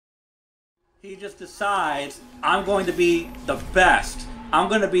He just decides, I'm going to be the best. I'm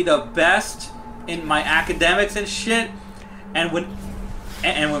going to be the best in my academics and shit. And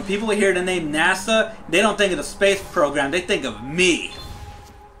when people hear the name NASA, they don't think of the space program. They think of me.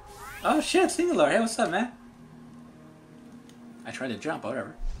 Oh shit, Singalor. Hey, what's up, man? I tried to jump,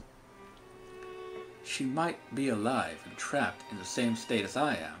 whatever. She might be alive and trapped in the same state as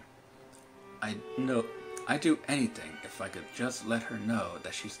I am. I'd do anything if I could just let her know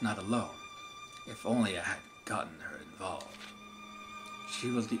that she's not alone. If only I had gotten her involved.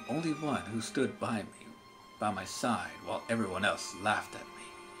 She was the only one who stood by me, by my side, while everyone else laughed at me.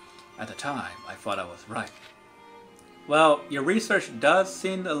 At the time, I thought I was right. Well, your research does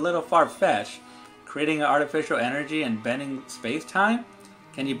seem a little far-fetched. Creating artificial energy and bending space-time?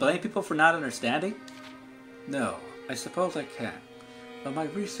 Can you blame people for not understanding? No, I suppose I can. But my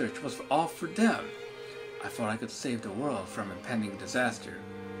research was all for them. I thought I could save the world from impending disaster.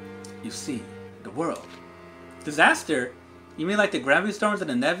 You see, the world. Disaster? You mean like the gravity storms and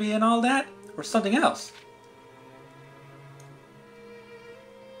the Navy and all that? Or something else?